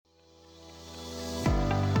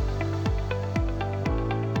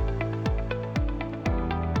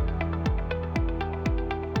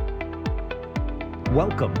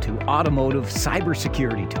Welcome to Automotive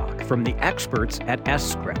Cybersecurity Talk from the experts at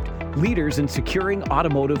S-Script, leaders in securing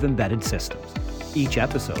automotive embedded systems. Each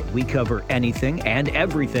episode, we cover anything and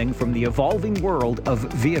everything from the evolving world of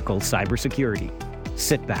vehicle cybersecurity.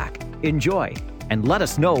 Sit back, enjoy, and let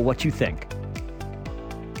us know what you think.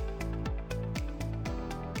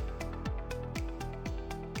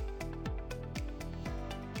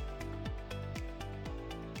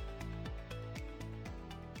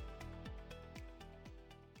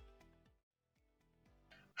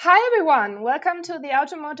 Hi everyone, welcome to the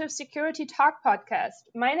Automotive Security Talk podcast.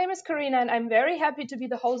 My name is Karina and I'm very happy to be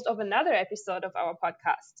the host of another episode of our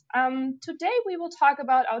podcast. Today we will talk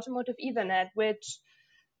about Automotive Ethernet, which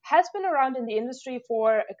has been around in the industry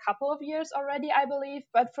for a couple of years already, I believe,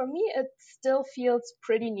 but for me it still feels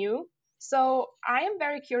pretty new. So I am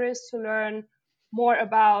very curious to learn more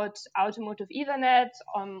about Automotive Ethernet,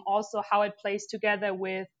 also how it plays together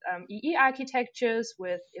with EE architectures,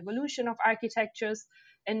 with evolution of architectures,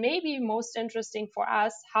 and maybe most interesting for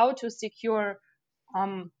us, how to secure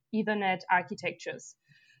Ethernet architectures.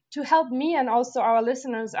 To help me and also our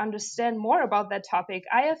listeners understand more about that topic,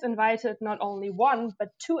 I have invited not only one, but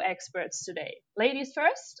two experts today. Ladies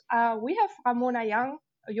first, we have Ramona Jung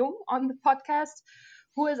on the podcast,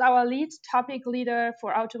 who is our lead topic leader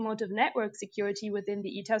for automotive network security within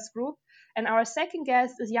the ETAS group. And our second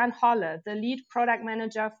guest is Jan Holle, the lead product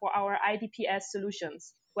manager for our IDPS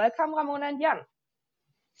solutions. Welcome, Ramona and Jan.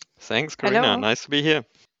 Thanks, Karina. Hello. Nice to be here.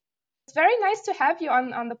 It's very nice to have you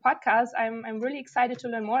on the podcast. I'm really excited to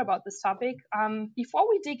learn more about this topic. Before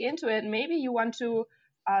we dig into it, maybe you want to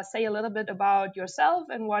say a little bit about yourself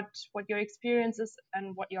and what your experience is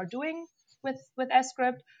and what you're doing with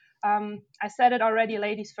S-Script. I said it already,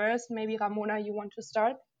 ladies first. Maybe Ramona, you want to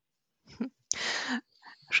start?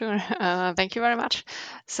 Sure. Thank you very much.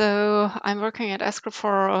 So I'm working at S-Script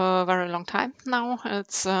for a very long time now.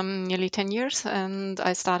 It's nearly 10 years, and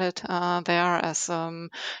I started there as a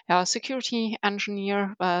security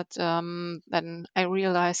engineer. But then I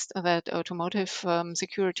realized that automotive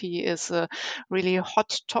security is a really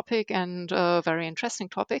hot topic and a very interesting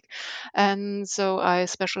topic. And so I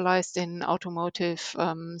specialized in automotive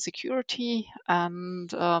security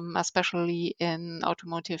and especially in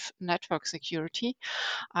automotive network security.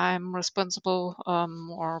 I'm responsible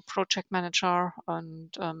or project manager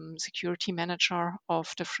and security manager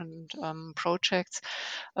of different projects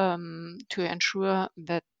to ensure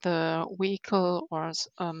that the vehicle or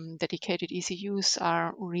dedicated ECUs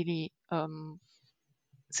are really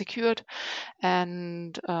secured,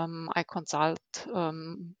 and I consult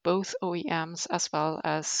both OEMs as well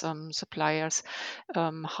as suppliers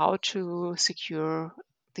how to secure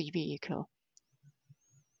the vehicle.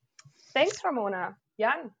 Thanks, Ramona.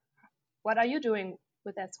 Jan, what are you doing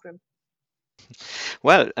with S-Script?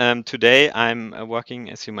 Well, today I'm working,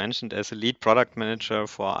 as you mentioned, as a lead product manager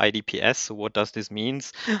for IDPS. So what does this mean?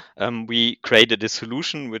 We created a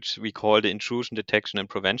solution which we call the intrusion detection and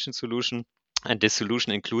prevention solution. And this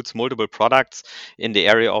solution includes multiple products in the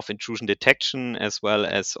area of intrusion detection, as well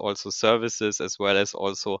as also services, as well as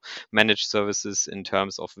also managed services in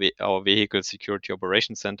terms of our vehicle security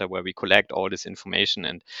operations center, where we collect all this information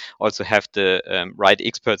and also have the right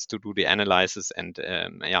experts to do the analysis and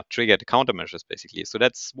trigger the countermeasures, basically. So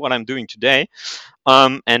that's what I'm doing today.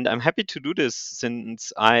 And I'm happy to do this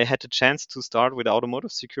since I had a chance to start with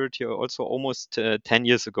automotive security also almost 10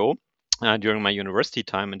 years ago. During my university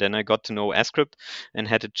time, and then I got to know S-Script and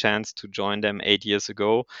had a chance to join them 8 years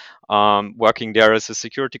ago, working there as a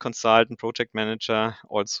security consultant, project manager,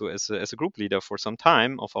 also as a group leader for some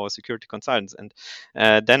time of our security consultants. And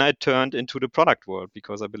then I turned into the product world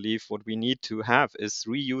because I believe what we need to have is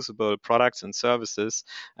reusable products and services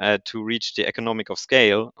to reach the economic of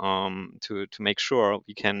scale, to make sure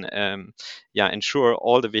we can ensure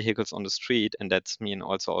all the vehicles on the street, and that's mean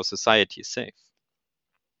also our society is safe.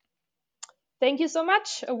 Thank you so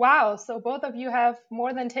much. Wow. So both of you have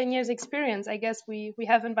more than 10 years experience. I guess we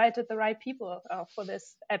have invited the right people for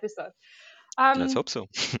this episode. Let's hope so.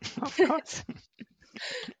 Of course.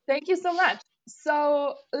 Thank you so much.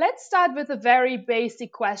 So let's start with a very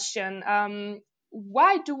basic question.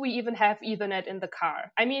 Why do we even have Ethernet in the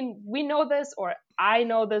car? I mean, we know this, or I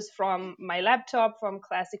know this from my laptop, from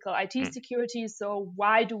classical IT security. So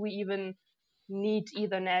why do we even need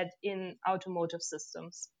Ethernet in automotive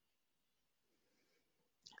systems?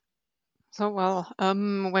 So,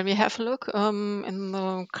 when we have a look in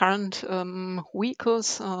the current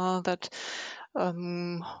vehicles that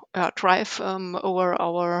drive over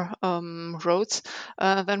our roads,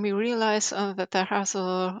 then we realize that there has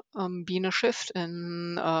been a shift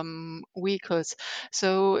in vehicles.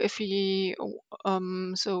 So if we,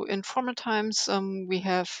 so in former times, we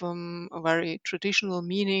have a very traditional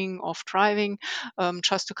meaning of driving,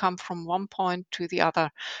 just to come from one point to the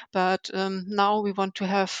other. But now we want to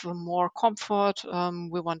have more comfort.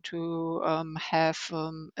 We want to have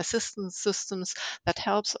assistance systems that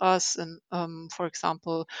helps us, and for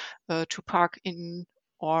example, to park in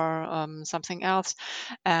or something else.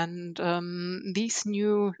 And these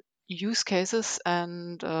new use cases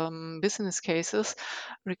and business cases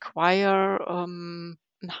require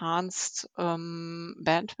enhanced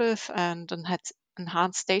bandwidth and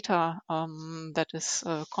enhanced data that is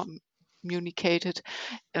communicated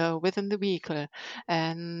within the vehicle.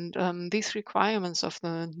 And these requirements of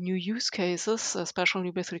the new use cases,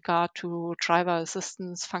 especially with regard to driver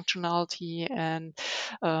assistance functionality and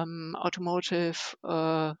automotive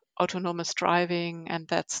autonomous driving and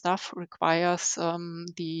that stuff, requires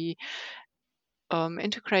the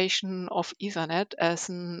integration of Ethernet as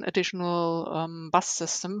an additional bus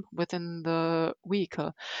system within the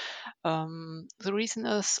vehicle. The reason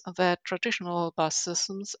is that traditional bus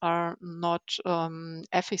systems are not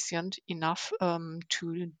efficient enough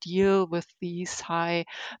to deal with these high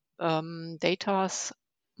data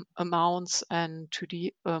amounts and to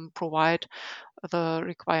provide the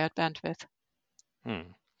required bandwidth.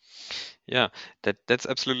 Hmm. Yeah, that's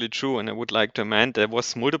absolutely true. And I would like to amend there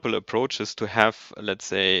was multiple approaches to have, let's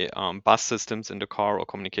say, bus systems in the car or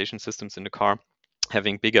communication systems in the car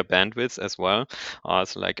having bigger bandwidths as well.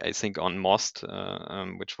 So like I think on MOST,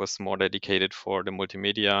 which was more dedicated for the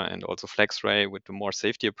multimedia, and also FlexRay with the more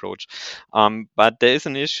safety approach. But there is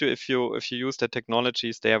an issue if you use the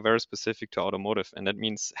technologies, they are very specific to automotive, and that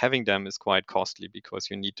means having them is quite costly because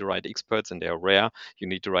you need the right experts and they are rare. You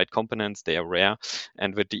need the right components, they are rare.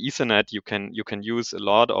 And with the Ethernet, you can use a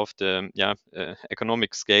lot of the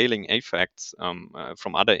economic scaling effects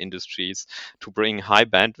from other industries to bring high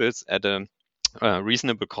bandwidths at a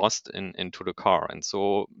reasonable cost into the car. And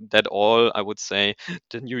so that all, I would say,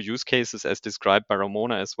 the new use cases as described by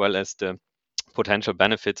Ramona, as well as the potential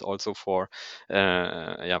benefits also for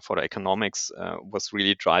the economics, was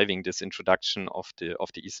really driving this introduction of the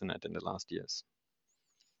Ethernet in the last years.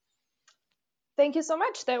 Thank you so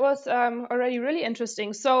much. That was already really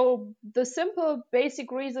interesting. So the simple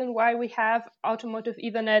basic reason why we have automotive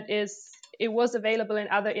Ethernet is it was available in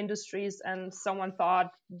other industries and someone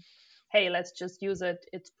thought, hey, let's just use it.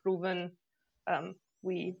 It's proven.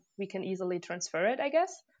 We can easily transfer it, I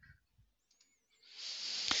guess.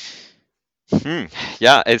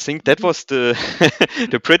 Yeah, I think that was the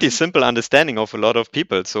the pretty simple understanding of a lot of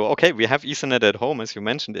people. So, okay, we have Ethernet at home, as you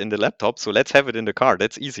mentioned, in the laptop, so let's have it in the car.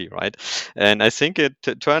 That's easy, right? And I think it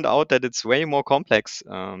turned out that it's way more complex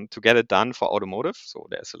to get it done for automotive. So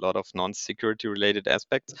there's a lot of non-security related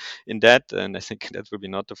aspects in that, and I think that will be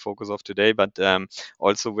not the focus of today, but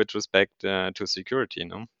also with respect to security, you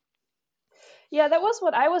know. Yeah, that was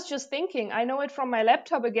what I was just thinking. I know it from my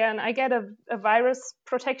laptop again. I get a virus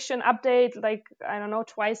protection update like, I don't know,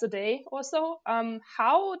 twice a day or so.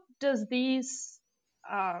 How does these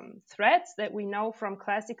threats that we know from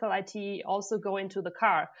classical IT also go into the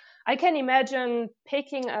car? I can imagine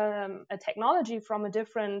picking a technology from a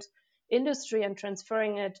different industry and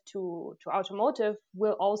transferring it to automotive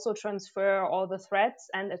will also transfer all the threats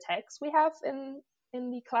and attacks we have in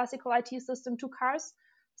the classical IT system to cars.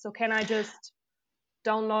 So can I just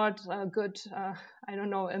download a good, I don't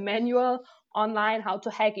know, a manual online how to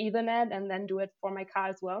hack Ethernet and then do it for my car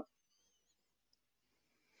as well?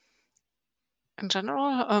 In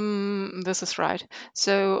general, this is right.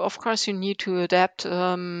 So, of course, you need to adapt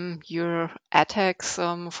your attacks,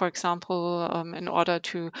 for example, in order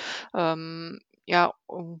to, yeah,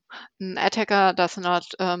 an attacker does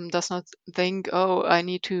not think, oh, I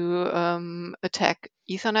need to attack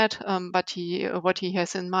Ethernet, but what he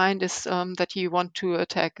has in mind is that he want to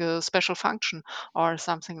attack a special function or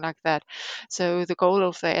something like that. So the goal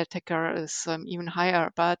of the attacker is even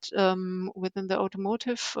higher. But within the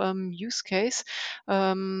automotive use case,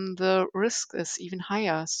 the risk is even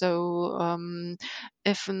higher. So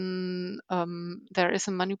if there is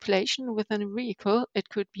a manipulation within a vehicle, it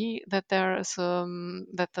could be that there is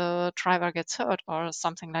that the driver gets hurt or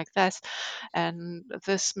something like that, and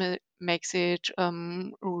this makes it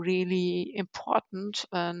really important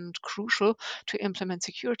and crucial to implement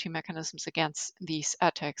security mechanisms against these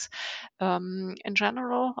attacks. In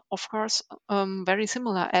general, of course, very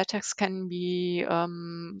similar attacks can be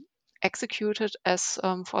executed as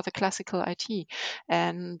for the classical IT.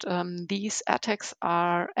 And these attacks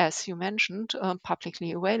are, as you mentioned,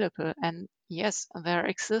 publicly available. And yes, there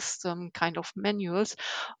exist kind of manuals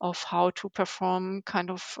of how to perform kind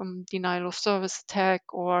of denial of service attack,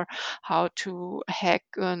 or how to hack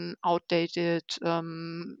an outdated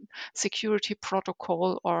security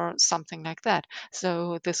protocol or something like that.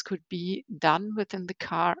 So this could be done within the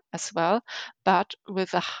car as well, but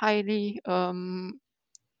with a highly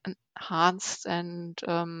enhanced and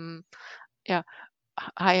yeah,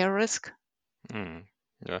 higher risk. Mm.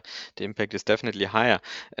 Yeah, the impact is definitely higher.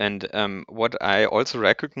 And what I also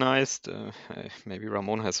recognized, maybe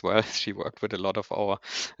Ramona as well, she worked with a lot of our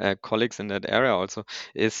colleagues in that area also,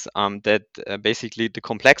 is that basically the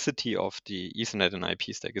complexity of the Ethernet and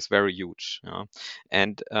IP stack is very huge.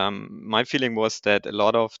 And my feeling was that a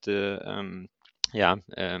lot of the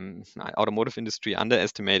automotive industry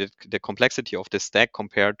underestimated the complexity of the stack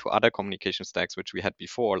compared to other communication stacks which we had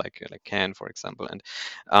before, like CAN, for example, and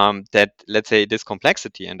that, let's say, this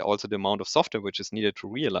complexity and also the amount of software which is needed to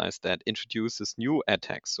realize that introduces new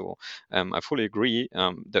attacks. So I fully agree.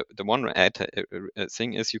 The one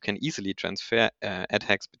thing is you can easily transfer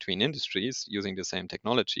attacks between industries using the same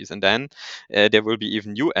technologies, and then there will be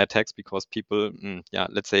even new attacks because people,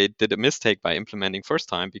 let's say, did a mistake by implementing first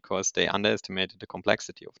time because they underestimated the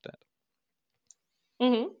complexity of that.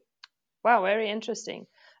 Mm-hmm. Wow, very interesting.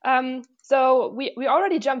 So we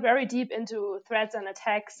already jumped very deep into threats and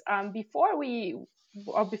attacks. Before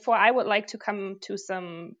I would like to come to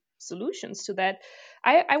some solutions to that,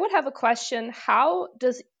 I would have a question. How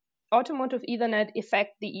does automotive Ethernet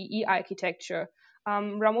affect the EE architecture?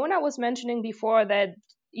 Ramona was mentioning before that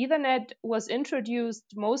Ethernet was introduced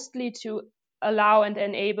mostly to allow and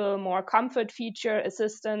enable more comfort feature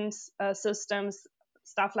assistance systems,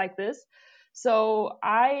 stuff like this. So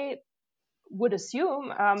I would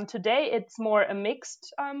assume today it's more a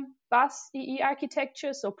mixed bus EE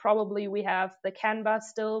architecture. So probably we have the CAN bus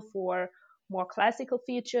still for more classical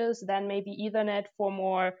features, then maybe Ethernet for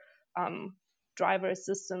more driver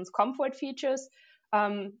assistance comfort features.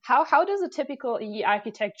 How does a typical EE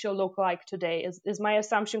architecture look like today? Is my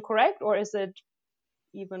assumption correct, or is it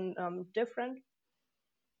even different?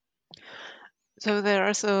 So there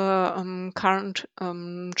is a current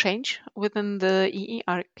change within the EE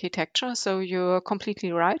architecture. So you're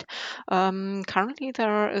completely right. Currently,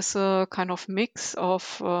 there is a kind of mix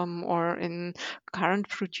of, or in current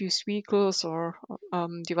produced vehicles or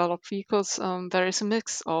developed vehicles, there is a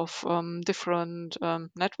mix of different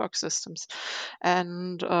network systems.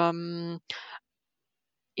 And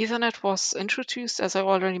Ethernet was introduced, as I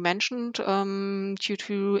already mentioned, due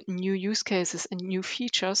to new use cases and new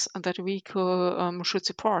features that a vehicle should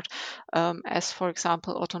support, as, for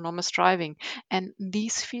example, autonomous driving. And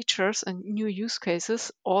these features and new use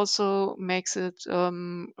cases also makes it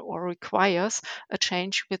or requires a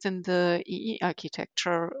change within the EE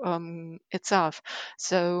architecture itself.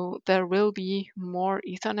 So there will be more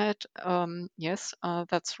Ethernet. Yes,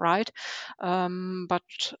 that's right. But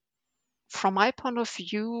from my point of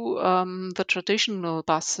view, the traditional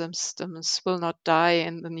bus systems will not die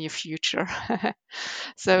in the near future.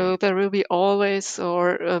 So there will be always,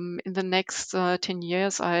 or in the next 10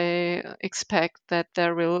 years, I expect that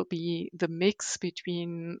there will be the mix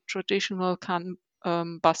between traditional CAN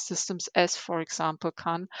bus systems, as for example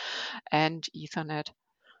CAN, and Ethernet.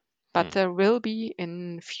 But there will be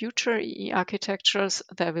in future EE architectures,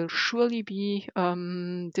 there will surely be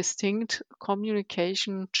distinct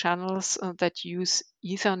communication channels that use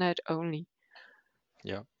Ethernet only.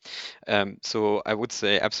 Yeah. So I would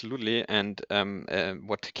say absolutely. And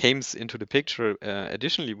what comes into the picture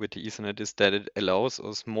additionally with the Ethernet is that it allows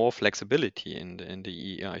us more flexibility in the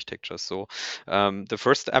EE architecture. So the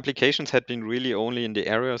first applications had been really only in the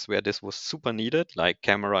areas where this was super needed, like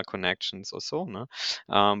camera connections or so, no?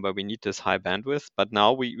 Where we need this high bandwidth. But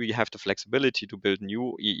now we have the flexibility to build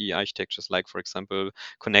new EE architectures, like, for example,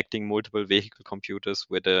 connecting multiple vehicle computers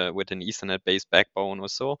with an Ethernet-based backbone or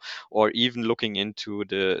so, or even looking into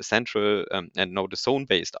the central and now the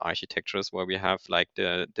zone-based architectures where we have like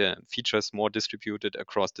the features more distributed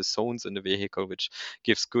across the zones in the vehicle, which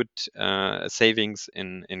gives good savings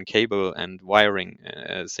in cable and wiring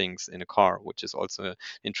things in a car, which is also an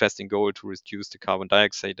interesting goal to reduce the carbon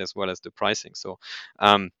dioxide as well as the pricing. So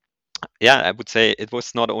yeah, I would say it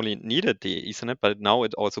was not only needed the Ethernet, but now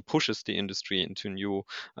it also pushes the industry into new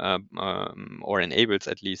or enables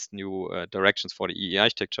at least new directions for the EE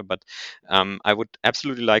architecture. But I would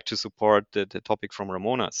absolutely like to support the topic from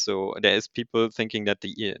Ramona. So there is people thinking that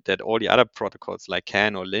that all the other protocols like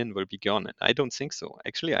CAN or LIN will be gone. And I don't think so.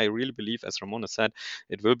 Actually, I really believe, as Ramona said,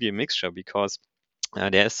 it will be a mixture because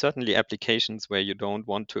There are certainly applications where you don't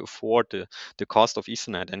want to afford the cost of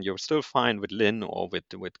Ethernet, and you're still fine with LIN or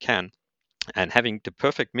with CAN. And having the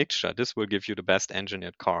perfect mixture, this will give you the best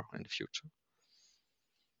engineered car in the future.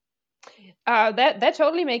 That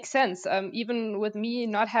totally makes sense. Even with me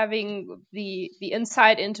not having the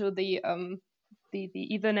insight into the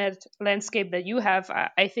Ethernet landscape that you have,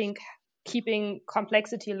 I think keeping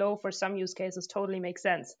complexity low for some use cases totally makes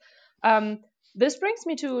sense. This brings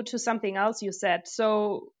me to something else you said.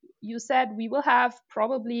 So you said we will have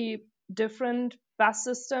probably different bus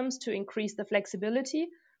systems to increase the flexibility,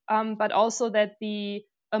 but also that the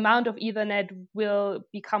amount of Ethernet will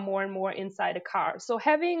become more and more inside a car. So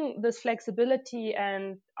having this flexibility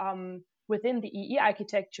and within the EE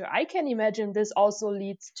architecture, I can imagine this also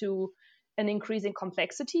leads to an increasing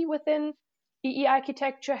complexity within EE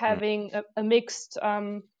architecture, having a mixed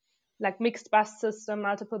like mixed bus system,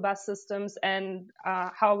 multiple bus systems, and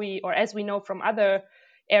how we, or as we know from other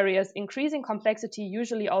areas, increasing complexity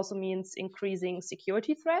usually also means increasing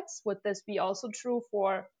security threats. Would this be also true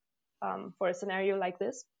for a scenario like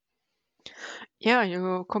this? Yeah,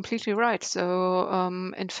 you're completely right. So,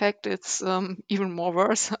 in fact, it's even more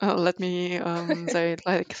worse. Let me say it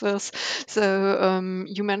like this. So,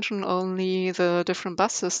 you mentioned only the different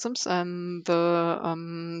bus systems and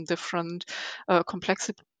the different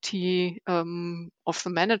complexity of the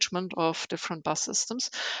management of different bus systems,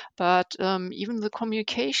 but even the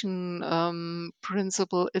communication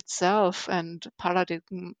principle itself and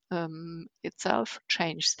paradigm itself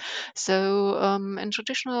changed. So, in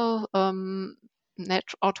traditional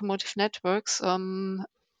automotive networks,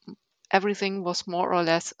 everything was more or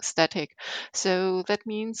less static. So that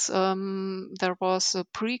means there was a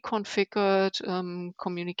pre-configured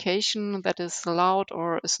communication that is allowed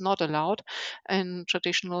or is not allowed in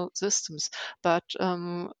traditional systems. But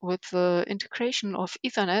with the integration of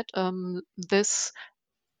Ethernet, this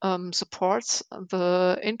supports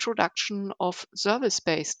the introduction of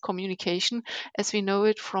service-based communication as we know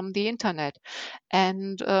it from the internet.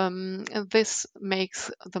 And this makes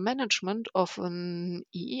the management of an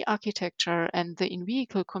EE architecture and the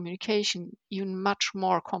in-vehicle communication even much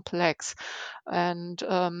more complex. And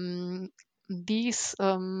these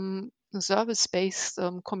service-based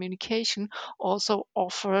communication also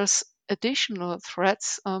offers additional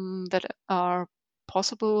threats that are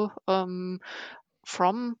possible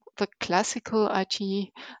from the classical IT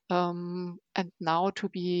and now to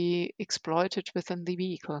be exploited within the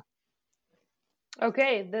vehicle.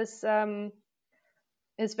 Okay, this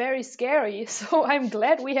is very scary. So I'm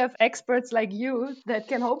glad we have experts like you that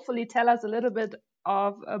can hopefully tell us a little bit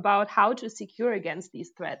about how to secure against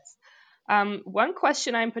these threats. One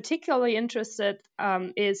question I'm particularly interested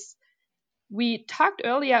is we talked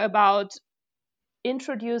earlier about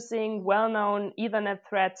introducing well-known Ethernet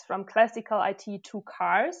threats from classical IT to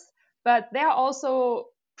cars, but there are also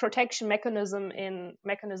protection mechanisms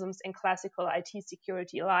in classical IT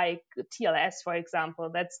security, like TLS, for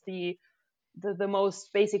example. That's the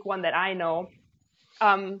most basic one that I know.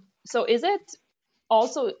 So is it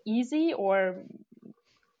also easy, or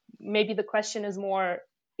maybe the question is more,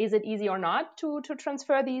 is it easy or not to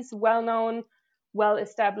transfer these well-known,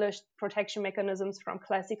 well-established protection mechanisms from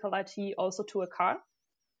classical IT also to a car?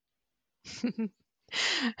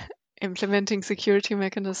 Implementing security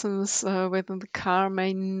mechanisms within the car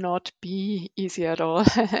may not be easy at all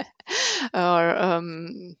or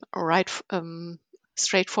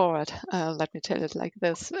straightforward. Let me tell it like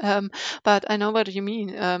this. But I know what you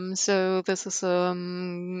mean. So this is a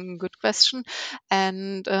good question,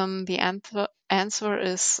 and the answer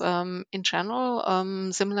is in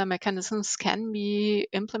general, similar mechanisms can be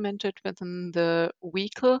implemented within the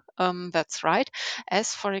vehicle. That's right.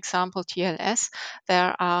 As for example, TLS,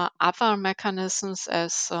 there are other mechanisms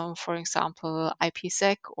as, for example,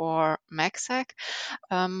 IPsec or MACsec,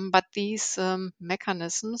 but these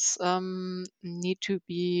mechanisms need to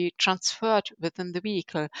be transferred within the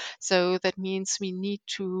vehicle. So that means we need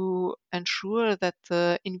to ensure that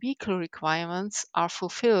the in-vehicle requirements are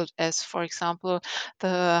fulfilled, as, for example,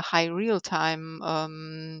 the high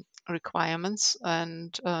real-time requirements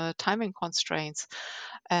and timing constraints.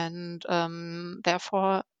 And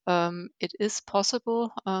therefore, it is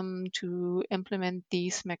possible to implement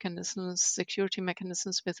these mechanisms, security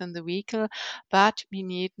mechanisms within the vehicle, but we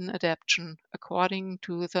need an adaptation according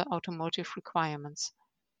to the automotive requirements.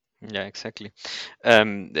 Yeah, exactly.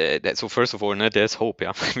 So first of all, no, there's hope.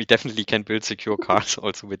 Yeah, we definitely can build secure cars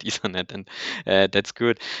also with Ethernet, and that's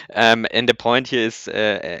good. And the point here is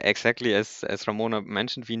exactly as Ramona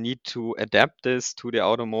mentioned, we need to adapt this to the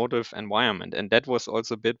automotive environment, and that was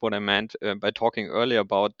also a bit what I meant by talking earlier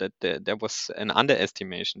about that there was an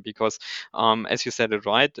underestimation because, as you said it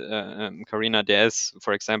right, Karina, there's,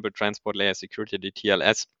 for example, transport layer security, the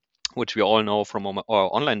TLS, which we all know from our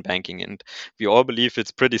online banking, and we all believe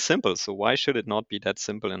it's pretty simple. So why should it not be that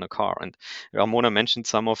simple in a car? And Ramona mentioned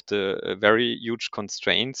some of the very huge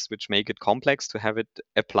constraints which make it complex to have it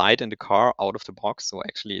applied in the car out of the box. So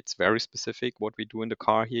actually, it's very specific what we do in the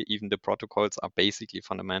car here. Even the protocols are basically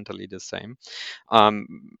fundamentally the same. And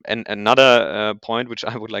another point which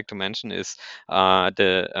I would like to mention is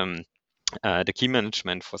the key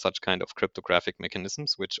management for such kind of cryptographic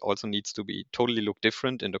mechanisms, which also needs to be totally look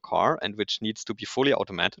different in the car and which needs to be fully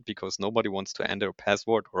automated because nobody wants to enter a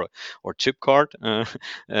password or chip card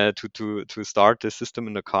to start the system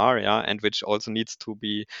in the car, yeah, and which also needs to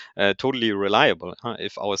be totally reliable.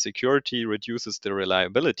 If our security reduces the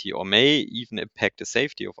reliability or may even impact the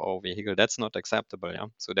safety of our vehicle, that's not acceptable. Yeah,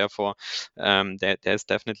 so therefore there's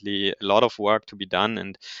definitely a lot of work to be done,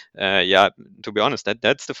 and yeah, to be honest,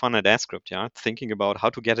 that's the fun at AskScript, yeah, thinking about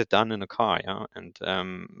how to get it done in a car, yeah, and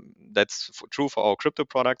that's true for our crypto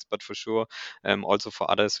products, but for sure also for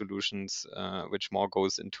other solutions, which more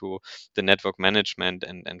goes into the network management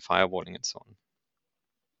and firewalling and so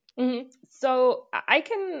on. So I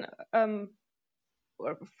can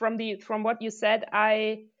from what you said,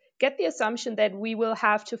 I get the assumption that we will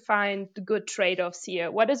have to find the good trade-offs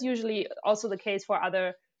here. What is usually also the case for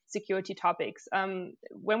other security topics.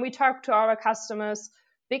 When we talk to our customers,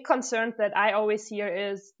 big concern that I always hear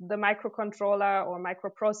is the microcontroller or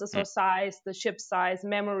microprocessor size, the chip size,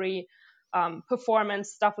 memory,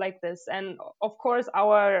 performance, stuff like this. And of course,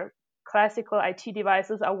 our classical IT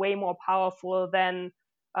devices are way more powerful than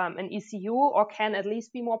an ECU, or can at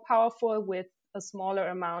least be more powerful with a smaller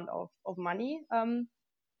amount of money,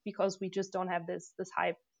 because we just don't have this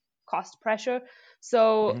high cost pressure.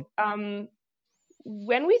 So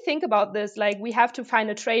when we think about this, like, we have to find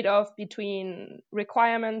a trade-off between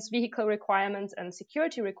requirements, vehicle requirements, and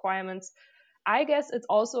security requirements. I guess it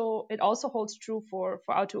also holds true for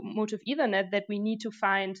automotive Ethernet that we need to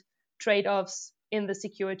find trade-offs in the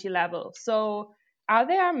security level. So are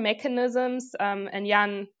there mechanisms, and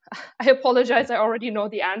Jan, I apologize, I already know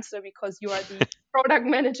the answer because you are the product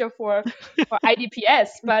manager for IDPS,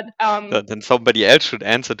 but then somebody else should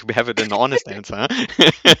answer to have it an honest answer.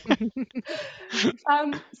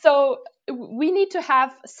 so we need to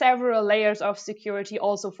have several layers of security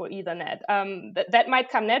also for Ethernet. That might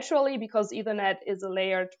come naturally because Ethernet is a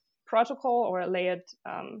layered protocol, or a layered,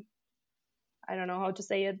 I don't know how to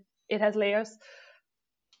say it. It has layers.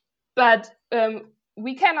 But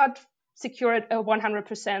we cannot secure it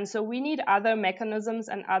 100%. So we need other mechanisms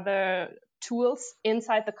and other tools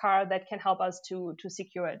inside the car that can help us to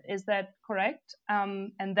secure it. Is that correct?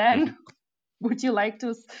 And then would you like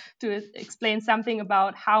to explain something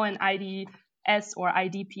about how an IDS or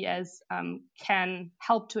IDPS can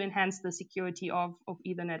help to enhance the security of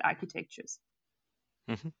Ethernet architectures?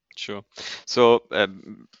 Sure. So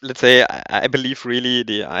let's say I believe really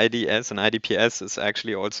the IDS and IDPS is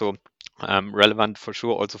actually also relevant for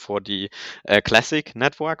sure also for the classic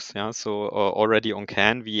networks. Yeah, so already on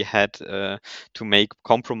CAN we had to make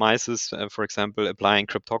compromises. For example, applying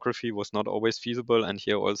cryptography was not always feasible, and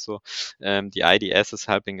here also the IDS is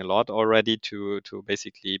helping a lot already to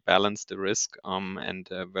basically balance the risk and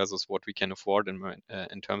versus what we can afford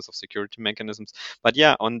in terms of security mechanisms. But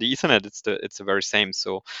yeah, on the Ethernet it's the very same.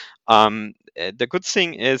 So the good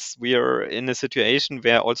thing is we are in a situation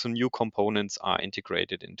where also new components are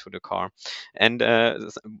integrated into the car. And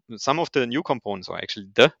some of the new components, or actually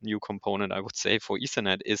the new component, I would say, for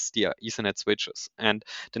Ethernet is the Ethernet switches. And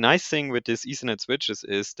the nice thing with these Ethernet switches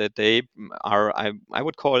is that they are, I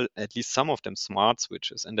would call at least some of them smart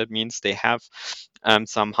switches. And that means they have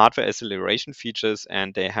some hardware acceleration features,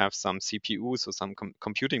 and they have some CPU, so some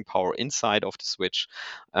computing power inside of the switch.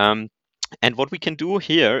 And what we can do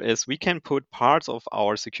here is we can put parts of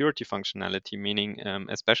our security functionality, meaning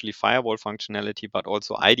especially firewall functionality, but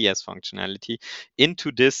also IDS functionality,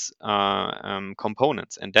 into this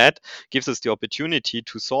components. And that gives us the opportunity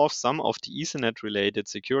to solve some of the Ethernet-related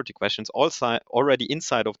security questions also already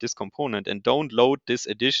inside of this component, and don't load this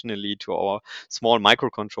additionally to our small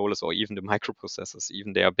microcontrollers or even the microprocessors.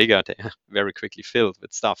 Even they are bigger, they are very quickly filled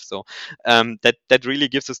with stuff. So that really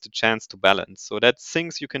gives us the chance to balance. So that's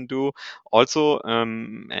things you can do Also,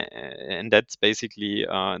 and that's basically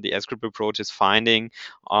the S-Script approach is finding,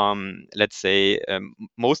 let's say,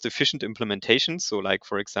 most efficient implementations. So, like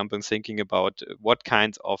for example, thinking about what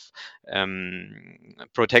kinds of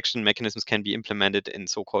protection mechanisms can be implemented in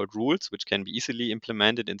so-called rules, which can be easily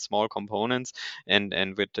implemented in small components and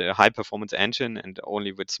with a high performance engine and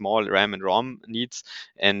only with small RAM and ROM needs.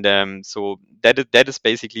 And so that is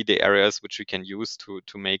basically the areas which we can use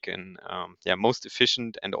to make an most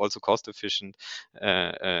efficient and also cost efficient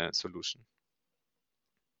solution.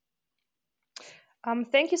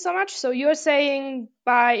 Thank you so much. So you're saying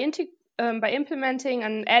by implementing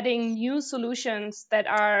and adding new solutions that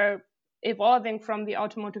are evolving from the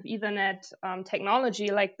automotive Ethernet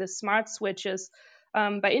technology, like the smart switches,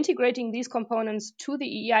 by integrating these components to the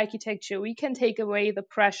EE architecture, we can take away the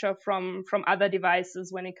pressure from other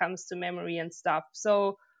devices when it comes to memory and stuff.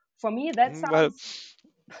 So for me, that Well, sounds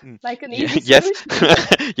like an yeah, easy yes,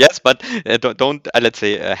 solution. yes, but don't let's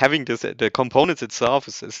say having this the components itself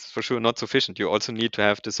is for sure not sufficient. You also need to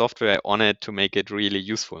have the software on it to make it really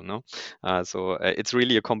useful. No, so it's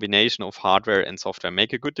really a combination of hardware and software.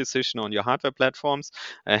 Make a good decision on your hardware platforms,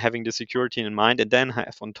 having the security in mind, and then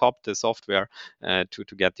have on top the software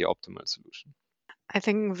to get the optimal solution. I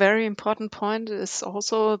think a very important point is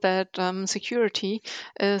also that security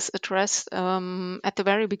is addressed at the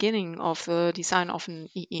very beginning of the design of an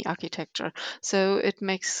EE architecture. So it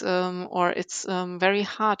makes or it's very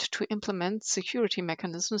hard to implement security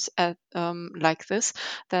mechanisms like this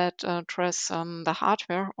that address the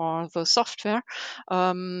hardware or the software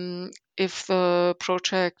if the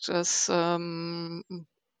project is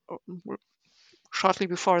shortly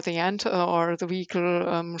before the end, or the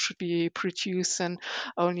vehicle should be produced in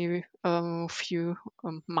only a few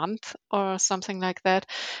months or something like that.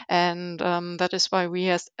 And that is why we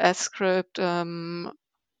as S-Script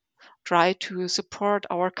try to support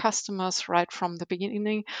our customers right from the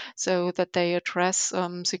beginning so that they address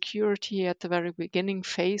security at the very beginning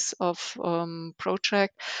phase of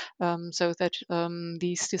project so that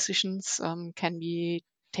these decisions can be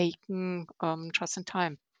taken just in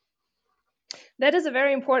time. That is a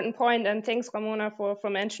very important point, and thanks, Ramona, for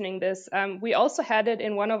mentioning this. We also had it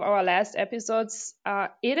in one of our last episodes.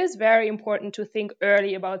 It is very important to think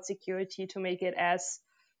early about security to make it as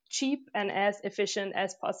cheap and as efficient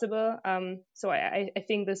as possible. So I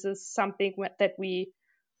think this is something that we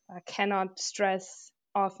cannot stress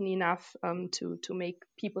often enough to make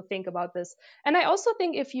people think about this. And I also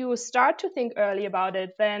think if you start to think early about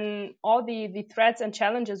it, then all the threats and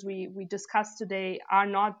challenges we discussed today are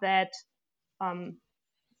not that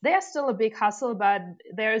they are still a big hustle, but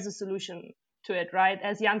there is a solution to it, right?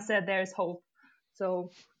 As Jan said, there is hope.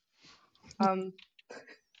 So,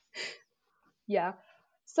 yeah.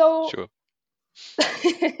 So, Sure.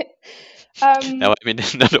 No, um, I mean,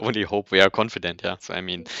 not only hope, we are confident. Yeah. So I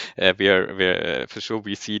mean, we are for sure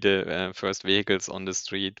we see the first vehicles on the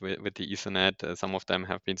street with the Ethernet. Some of them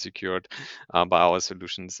have been secured by our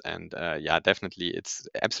solutions, and yeah, definitely, it's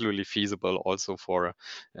absolutely feasible also for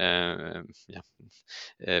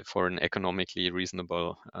for an economically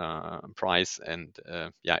reasonable price and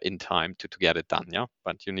yeah, in time to get it done. Yeah,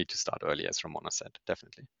 but you need to start early, as Ramona said,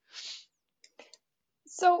 definitely.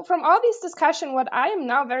 So, from all this discussion, what I am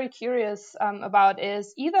now very curious about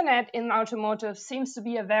is Ethernet in automotive seems to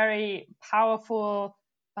be a very powerful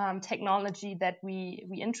technology that we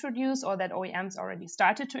introduce or that OEMs already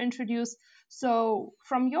started to introduce. So,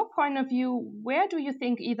 from your point of view, where do you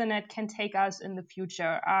think Ethernet can take us in the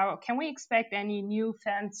future? Can we expect any new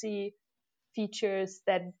fancy features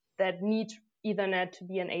that need Ethernet to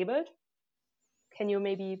be enabled? Can you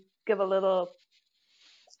maybe give a little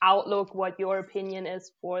outlook what your opinion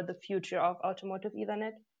is for the future of automotive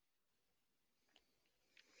Ethernet?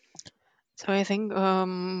 So I think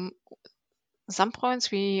some points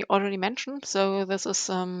we already mentioned. So this is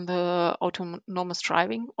the autonomous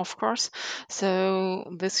driving, of course.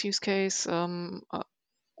 So this use case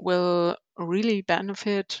will really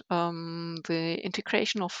benefit the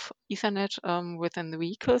integration of Ethernet within the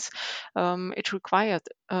vehicles. It requires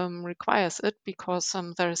it because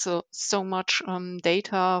there is so much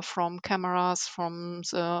data from cameras, from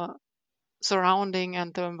the surrounding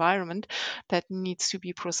and the environment that needs to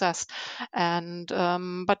be processed. And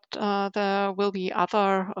but there will be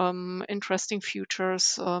other interesting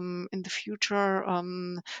features in the future,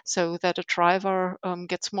 so that a driver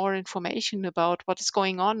gets more information about what is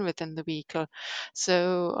going on within the vehicle,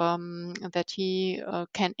 so that he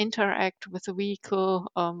can interact with the vehicle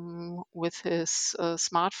with his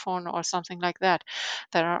smartphone or something like that.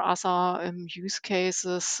 There are other use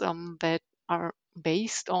cases that are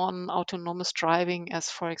based on autonomous driving, as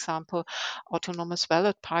for example, autonomous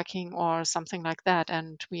valet parking or something like that.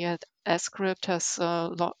 And we at Script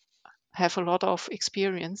have a lot of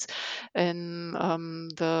experience in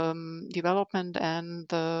the development and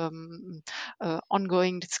the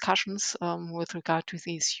ongoing discussions with regard to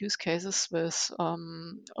these use cases with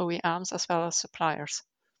OEMs as well as suppliers.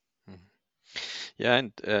 Mhm. Yeah,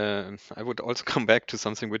 and I would also come back to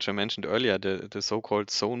something which I mentioned earlier, the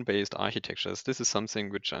so-called zone-based architectures. This is something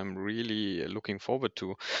which I'm really looking forward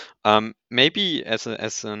to. Maybe as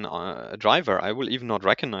a driver, I will even not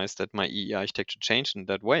recognize that my EE architecture changed in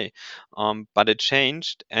that way, but it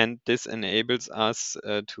changed, and this enables us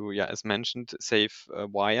to, yeah, as mentioned, save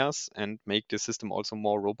wires and make the system also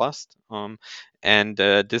more robust. And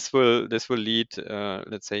this will lead,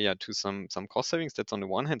 let's say, yeah, to some cost savings. That's on the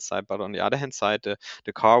one hand side, but on the other hand side,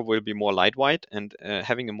 the car will be more lightweight, and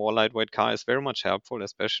having a more lightweight car is very much helpful,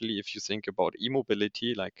 especially if you think about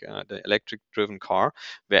e-mobility, like the electric-driven car,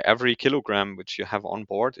 where every kilogram which you have on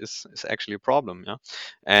board is actually a problem. Yeah,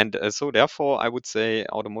 and so therefore, I would say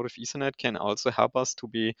automotive Ethernet can also help us to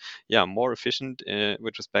be, yeah, more efficient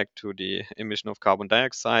with respect to the emission of carbon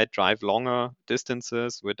dioxide, drive longer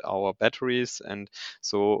distances with our batteries, and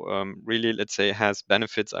so really, let's say, has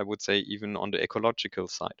benefits, I would say, even on the ecological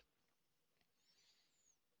side.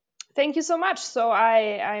 Thank you so much. So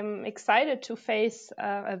I'm excited to face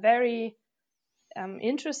a very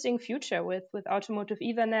interesting future with automotive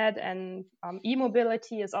Ethernet, and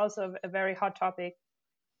e-mobility is also a very hot topic.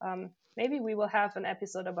 Maybe we will have an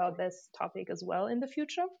episode about this topic as well in the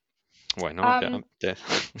future. Why not? Yeah.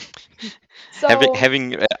 So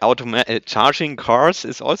having charging cars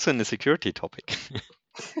is also a security topic.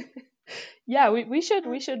 yeah, we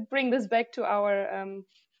should bring this back to our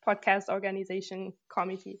podcast organization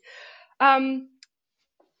committee. That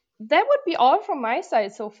would be all from my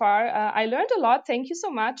side so far. I learned a lot. Thank you so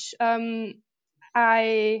much.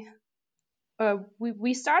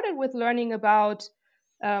 We started with learning about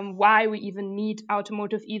why we even need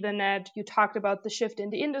automotive Ethernet. You talked about the shift in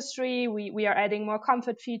the industry. We are adding more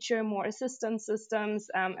comfort feature, more assistance systems,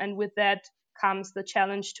 and with that comes the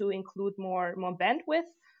challenge to include more bandwidth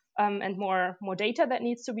and more data that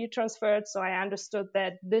needs to be transferred. So I understood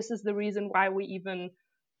that this is the reason why we even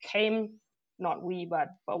came, not we, but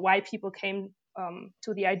why people came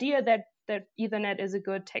to the idea that Ethernet is a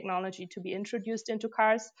good technology to be introduced into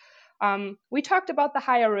cars. We talked about the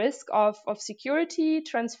higher risk of security,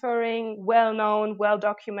 transferring well-known,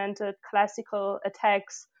 well-documented classical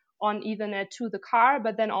attacks on Ethernet to the car,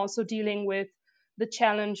 but then also dealing with the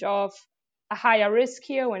challenge of a higher risk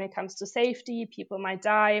here when it comes to safety. People might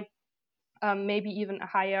die, maybe even a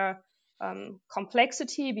higher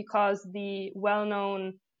complexity, because the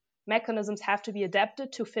well-known mechanisms have to be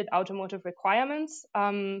adapted to fit automotive requirements.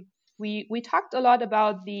 We talked a lot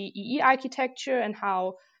about the EE architecture and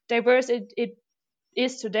how diverse it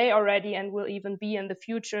is today already and will even be in the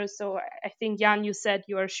future. So I think, Jan, you said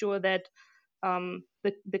you are sure that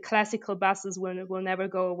the classical buses will never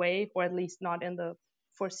go away, or at least not in the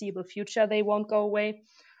foreseeable future. They won't go away.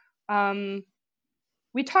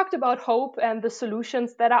 We talked about hope and the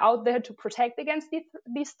solutions that are out there to protect against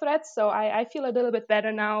these threats. So I feel a little bit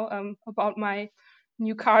better now about my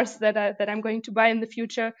new cars that I'm going to buy in the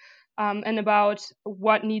future, and about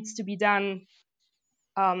what needs to be done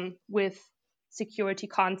with security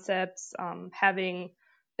concepts, having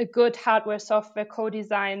a good hardware software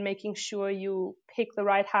co-design, making sure you pick the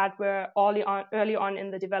right hardware early on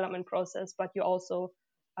in the development process, but you also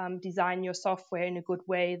design your software in a good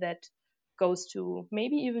way that goes to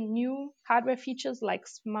maybe even new hardware features like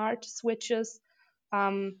smart switches,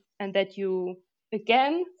 and that you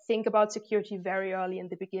again think about security very early in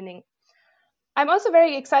the beginning. I'm also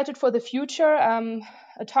very excited for the future.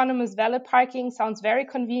 Autonomous valet parking sounds very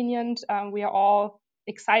convenient. We are all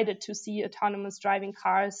excited to see autonomous driving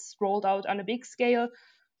cars rolled out on a big scale.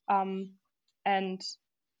 And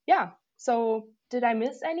yeah, so did I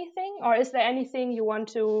miss anything? Or is there anything you want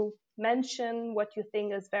to mention, what you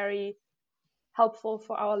think is very helpful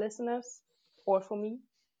for our listeners or for me?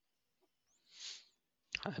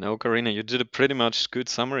 I know, Karina, you did a pretty much good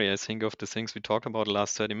summary, I think, of the things we talked about the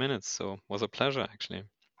last 30 minutes. So it was a pleasure, actually.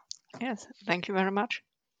 Yes, thank you very much.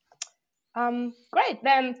 Great.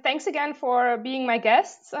 Then thanks again for being my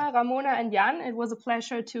guests, Ramona and Jan. It was a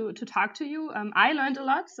pleasure to talk to you. I learned a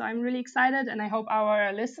lot, so I'm really excited, and I hope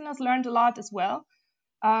our listeners learned a lot as well.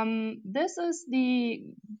 This is the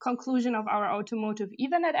conclusion of our Automotive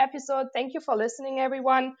Ethernet episode. Thank you for listening,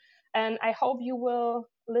 everyone, and I hope you will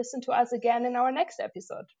listen to us again in our next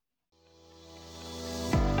episode.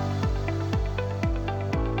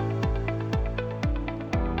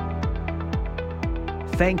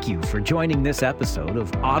 Thank you for joining this episode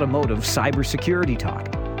of Automotive Cybersecurity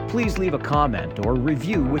Talk. Please leave a comment or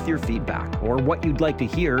review with your feedback or what you'd like to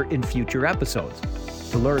hear in future episodes.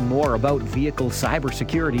 To learn more about vehicle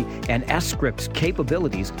cybersecurity and S-Script's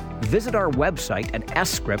capabilities, visit our website at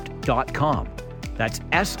sscript.com. That's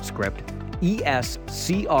S-Script,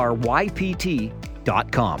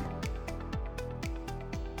 ESCRYPT.com.